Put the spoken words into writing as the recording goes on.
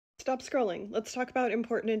Stop scrolling. Let's talk about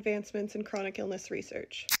important advancements in chronic illness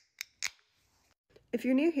research. If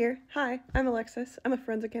you're new here, hi, I'm Alexis. I'm a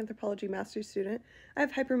forensic anthropology master's student. I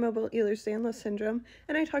have hypermobile Ehlers-Danlos syndrome,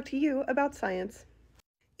 and I talk to you about science.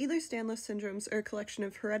 Ehlers-Danlos syndromes are a collection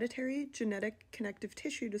of hereditary, genetic, connective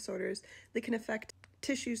tissue disorders that can affect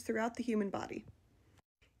tissues throughout the human body.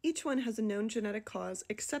 Each one has a known genetic cause,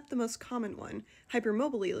 except the most common one,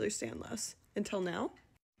 hypermobile Ehlers-Danlos. Until now.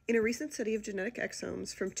 In a recent study of genetic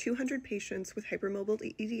exomes from 200 patients with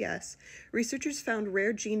hypermobile EDS, researchers found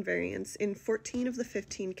rare gene variants in 14 of the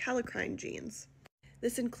 15 kallikrein genes.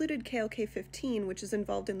 This included KLK15, which is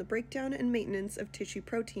involved in the breakdown and maintenance of tissue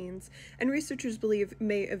proteins, and researchers believe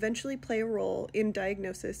may eventually play a role in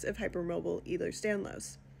diagnosis of hypermobile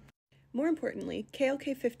Ehlers-Danlos. More importantly,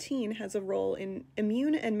 KLK15 has a role in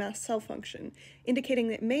immune and mast cell function, indicating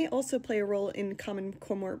that it may also play a role in common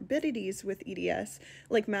comorbidities with EDS,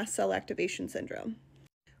 like mast cell activation syndrome.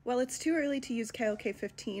 While it's too early to use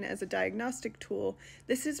KLK15 as a diagnostic tool,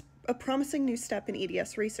 this is a promising new step in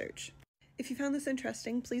EDS research. If you found this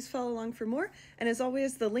interesting, please follow along for more, and as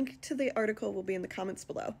always, the link to the article will be in the comments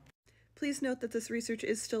below. Please note that this research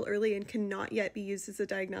is still early and cannot yet be used as a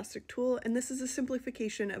diagnostic tool, and this is a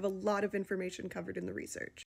simplification of a lot of information covered in the research.